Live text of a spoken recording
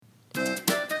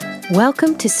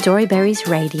Welcome to Storyberries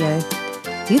Radio.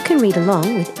 You can read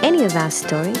along with any of our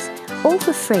stories, all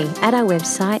for free at our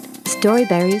website,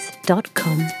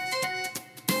 storyberries.com.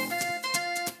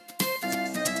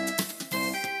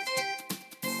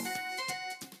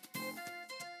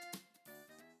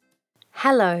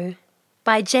 Hello,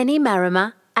 by Jenny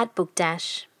Marima at Book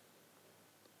Dash.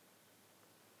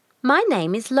 My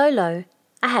name is Lolo.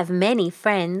 I have many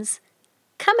friends.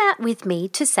 Come out with me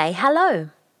to say hello.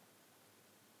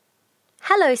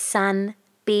 Hello, sun,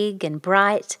 big and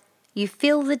bright. You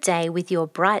fill the day with your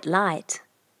bright light.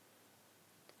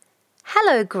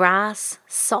 Hello, grass,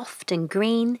 soft and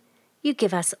green. You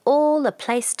give us all a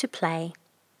place to play.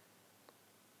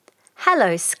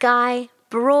 Hello, sky,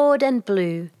 broad and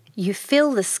blue. You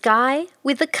fill the sky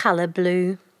with the colour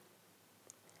blue.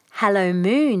 Hello,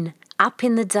 moon, up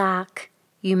in the dark.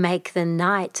 You make the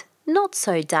night not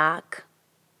so dark.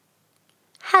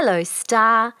 Hello,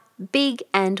 star, big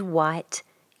and white.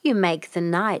 You make the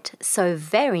night so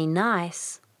very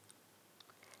nice.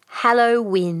 Hello,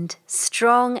 wind,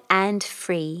 strong and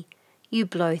free. You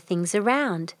blow things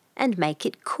around and make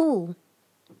it cool.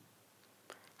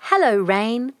 Hello,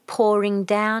 rain, pouring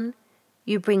down.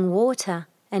 You bring water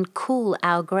and cool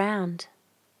our ground.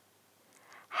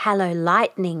 Hello,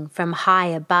 lightning from high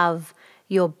above.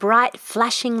 Your bright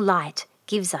flashing light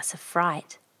gives us a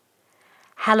fright.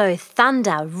 Hello,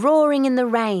 thunder roaring in the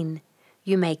rain.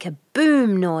 You make a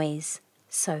boom noise,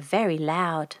 so very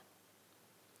loud.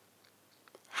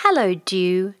 Hello,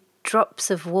 dew,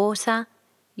 drops of water.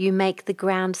 You make the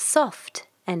ground soft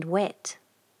and wet.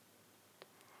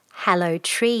 Hello,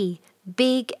 tree,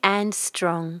 big and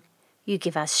strong. You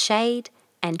give us shade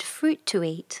and fruit to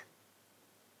eat.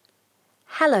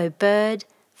 Hello, bird,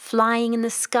 flying in the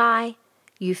sky.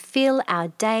 You fill our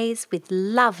days with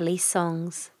lovely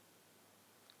songs.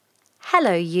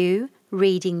 Hello, you,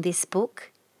 reading this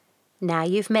book. Now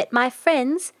you've met my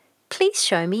friends, please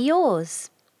show me yours.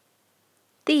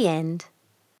 The end.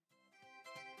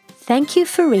 Thank you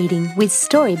for reading with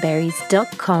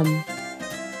Storyberries.com.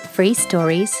 Free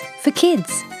stories for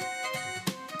kids.